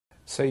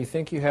So you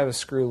think you have a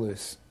screw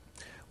loose.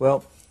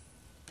 Well,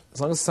 as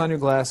long as it's on your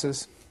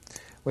glasses,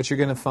 what you're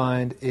going to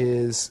find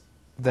is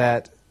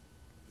that,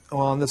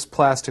 well, on this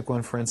plastic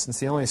one, for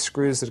instance, the only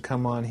screws that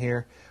come on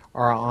here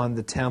are on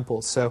the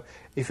temples. So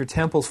if your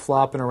temple's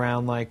flopping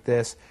around like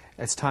this,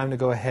 it's time to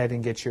go ahead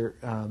and get your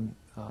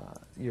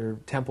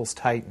temples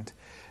tightened.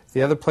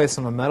 The other place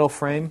on a metal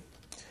frame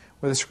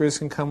where the screws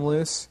can come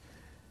loose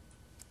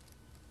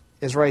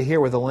is right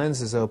here where the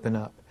lenses open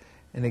up.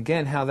 And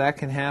again, how that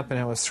can happen,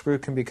 how a screw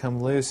can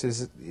become loose,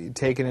 is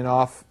taking it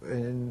off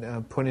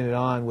and putting it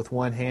on with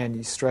one hand.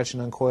 You stretch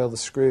and uncoil the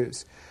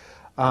screws.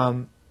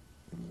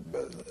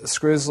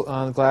 Screws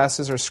on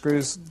glasses are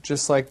screws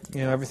just like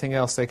everything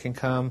else. They can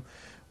come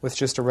with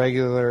just a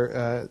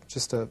regular,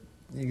 you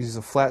use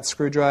a flat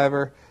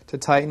screwdriver to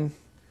tighten,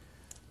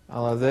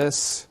 a la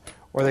this,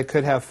 or they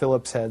could have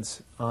Phillips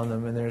heads on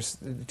them, and there's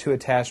two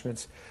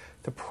attachments.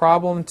 The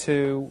problem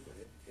to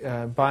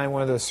buying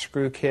one of those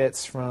screw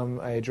kits from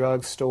a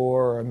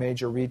drugstore or a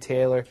major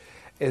retailer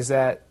is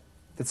that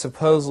it's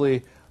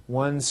supposedly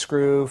one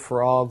screw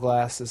for all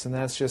glasses, and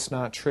that's just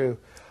not true.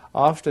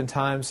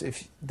 Oftentimes,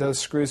 if those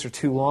screws are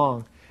too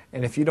long,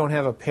 and if you don't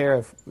have a pair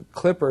of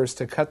clippers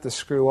to cut the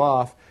screw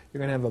off, you're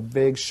going to have a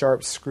big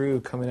sharp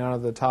screw coming out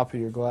of the top of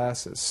your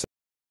glasses. So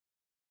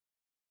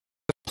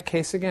in that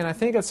case, again, I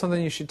think it's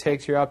something you should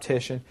take to your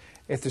optician.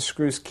 If the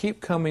screws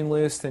keep coming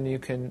loose, then you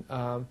can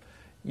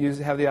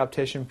have the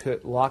optician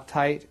put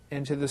Loctite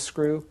into the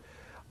screw,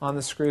 on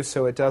the screw,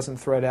 so it doesn't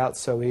thread out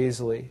so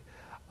easily.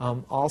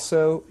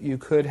 Also, you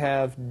could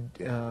have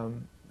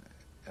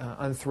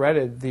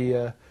unthreaded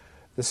the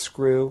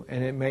screw,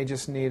 and it may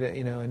just need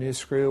a new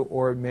screw,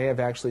 or it may have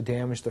actually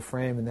damaged the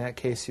frame. In that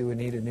case, you would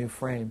need a new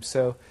frame.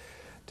 So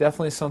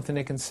definitely something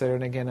to consider,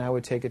 and again, I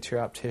would take it to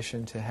your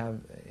optician to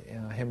have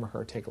him or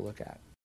her take a look at.